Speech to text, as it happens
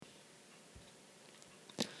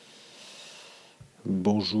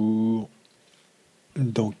Bonjour.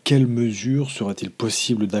 Dans quelle mesure sera-t-il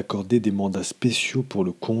possible d'accorder des mandats spéciaux pour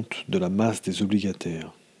le compte de la masse des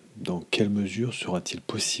obligataires? Dans quelle mesure sera-t-il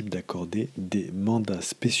possible d'accorder des mandats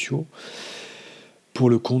spéciaux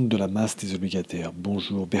pour le compte de la masse des obligataires?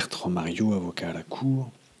 Bonjour Bertrand Mario, avocat à la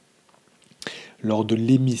Cour. Lors de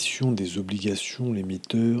l'émission des obligations,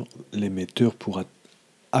 l'émetteur pourra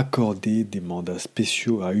accorder des mandats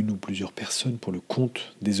spéciaux à une ou plusieurs personnes pour le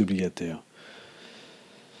compte des obligataires.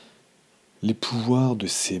 Les pouvoirs de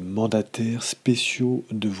ces mandataires spéciaux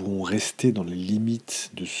devront rester dans les limites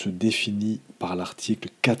de ceux définis par l'article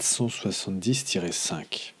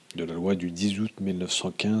 470-5 de la loi du 10 août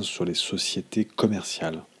 1915 sur les sociétés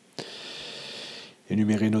commerciales,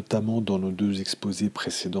 énumérés notamment dans nos deux exposés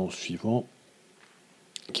précédents suivants,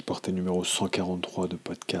 qui portaient numéro 143 de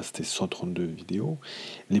podcast et 132 vidéos.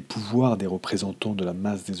 Les pouvoirs des représentants de la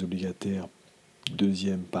masse des obligataires,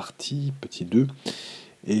 deuxième partie, petit 2,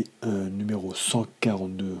 et numéro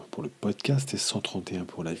 142 pour le podcast et 131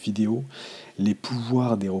 pour la vidéo, les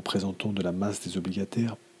pouvoirs des représentants de la masse des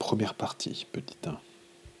obligataires, première partie, petit 1.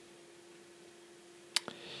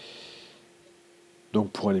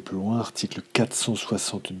 Donc pour aller plus loin, article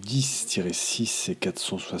 470-6 et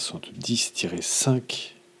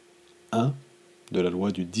 470-5, 1 de la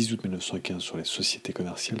loi du 10 août 1915 sur les sociétés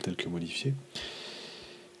commerciales telles que modifiées.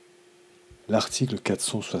 L'article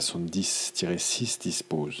 470-6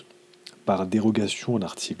 dispose: par dérogation à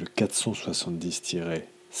l'article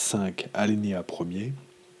 470-5 alinéa 1er,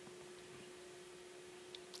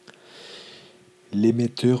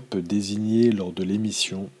 l'émetteur peut désigner lors de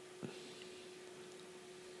l'émission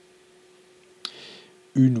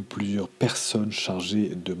une ou plusieurs personnes chargées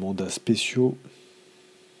de mandats spéciaux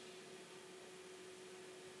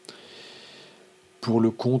pour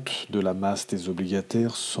le compte de la masse des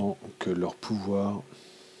obligataires sans que leur pouvoir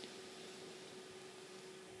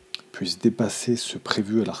puisse dépasser ce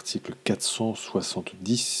prévu à l'article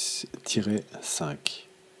 470-5.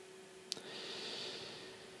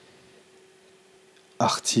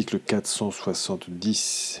 Article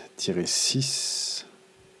 470-6,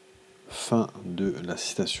 fin de la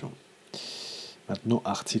citation. Maintenant,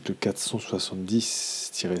 article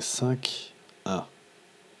 470-5, 1.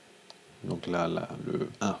 Donc là, le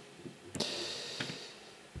 1.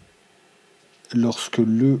 Lorsque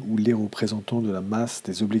le ou les représentants de la masse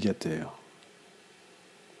des obligataires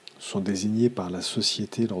sont désignés par la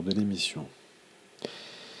société lors de l'émission,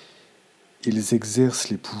 ils exercent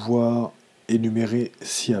les pouvoirs énumérés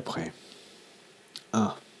ci-après.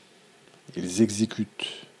 1. Ils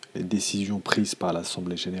exécutent les décisions prises par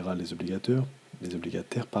l'Assemblée générale des obligataires.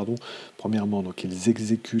 Premièrement, donc, ils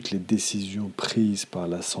exécutent les décisions prises par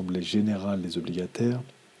l'Assemblée générale des obligataires.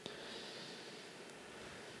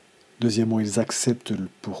 Deuxièmement, ils acceptent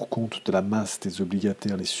pour compte de la masse des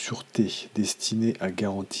obligataires les sûretés destinées à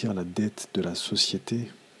garantir la dette de la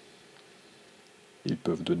société. Ils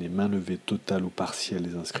peuvent donner main levée totale ou partielle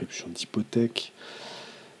des inscriptions d'hypothèque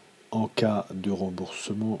en cas de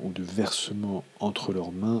remboursement ou de versement entre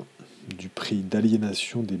leurs mains du prix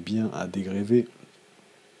d'aliénation des biens à dégréver,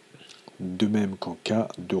 de même qu'en cas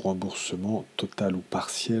de remboursement total ou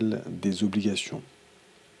partiel des obligations.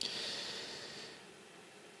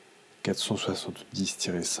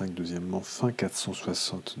 470-5, deuxièmement, fin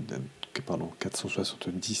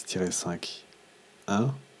 470-5,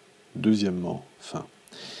 1, deuxièmement, fin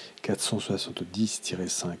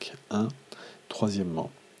 470-5, 1, troisièmement.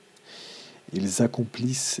 Ils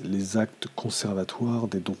accomplissent les actes conservatoires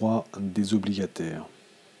des droits des obligataires.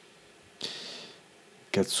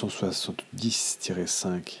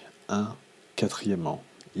 470-5, 1, quatrièmement.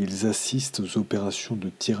 Ils assistent aux opérations de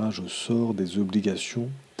tirage au sort des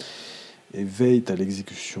obligations et veillent à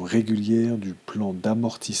l'exécution régulière du plan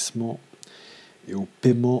d'amortissement et au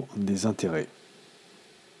paiement des intérêts.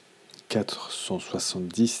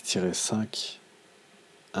 470-5,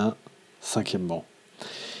 1, cinquièmement.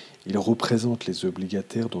 Ils représentent les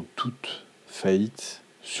obligataires dans toute faillite,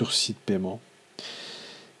 sursis de paiement,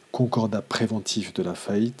 concordat préventif de la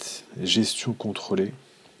faillite, gestion contrôlée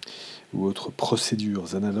ou autres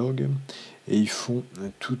procédures analogues, et y font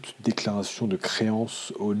toute déclaration de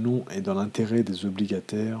créance au nom et dans l'intérêt des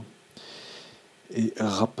obligataires et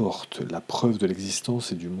rapportent la preuve de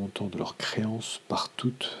l'existence et du montant de leurs créances par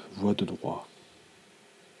toute voie de droit.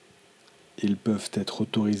 Ils peuvent être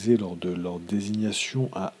autorisés lors de leur désignation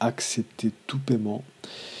à accepter tout paiement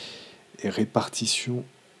et répartition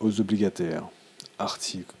aux obligataires.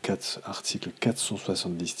 Article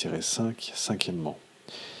 470-5, cinquièmement.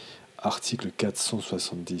 Article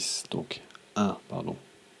 470, donc 1,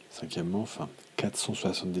 cinquièmement, enfin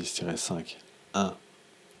 470-5, 1,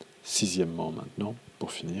 Sixièmement maintenant,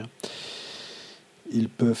 pour finir, ils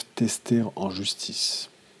peuvent tester en justice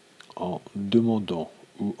en demandant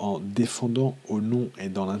ou en défendant au nom et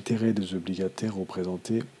dans l'intérêt des obligataires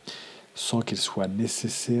représentés sans qu'il soit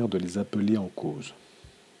nécessaire de les appeler en cause.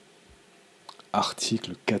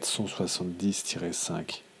 Article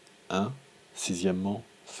 470-5 1, sixièmement,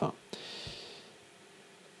 fin.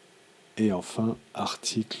 Et enfin,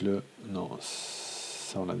 article... Non,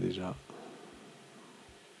 ça on l'a déjà...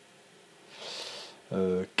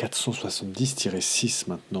 470-6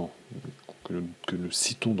 maintenant, que nous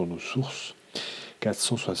citons dans nos sources.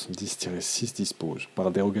 470-6 dispose,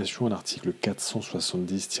 par dérogation à l'article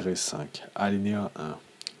 470-5, alinéa 1,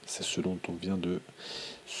 c'est ce dont on vient de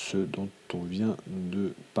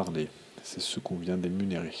parler, c'est ce qu'on vient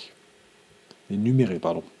d'énumérer.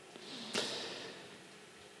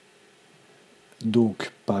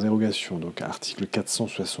 Donc, par dérogation, article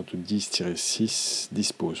 470-6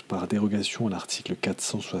 dispose, par dérogation à l'article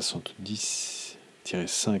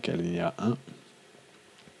 470-5 alinéa 1,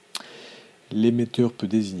 l'émetteur peut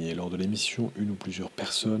désigner lors de l'émission une ou plusieurs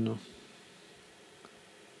personnes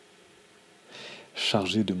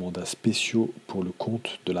chargées de mandats spéciaux pour le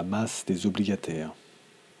compte de la masse des obligataires,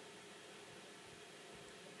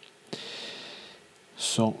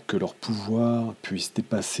 sans que leur pouvoir puisse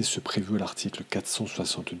dépasser ce prévu à l'article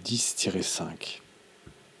 470-5,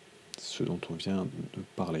 ce dont on vient de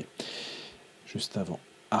parler juste avant.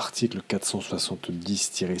 Article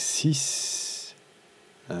 470-6,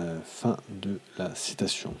 fin de la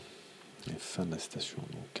citation. Fin de la citation,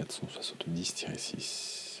 donc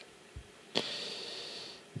 470-6.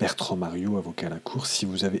 Bertrand Mariot, avocat à la cour. Si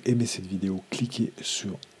vous avez aimé cette vidéo, cliquez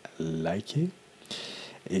sur liker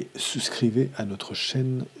et souscrivez à notre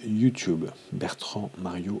chaîne YouTube Bertrand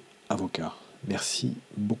Mariot, avocat. Merci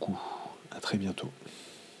beaucoup. À très bientôt.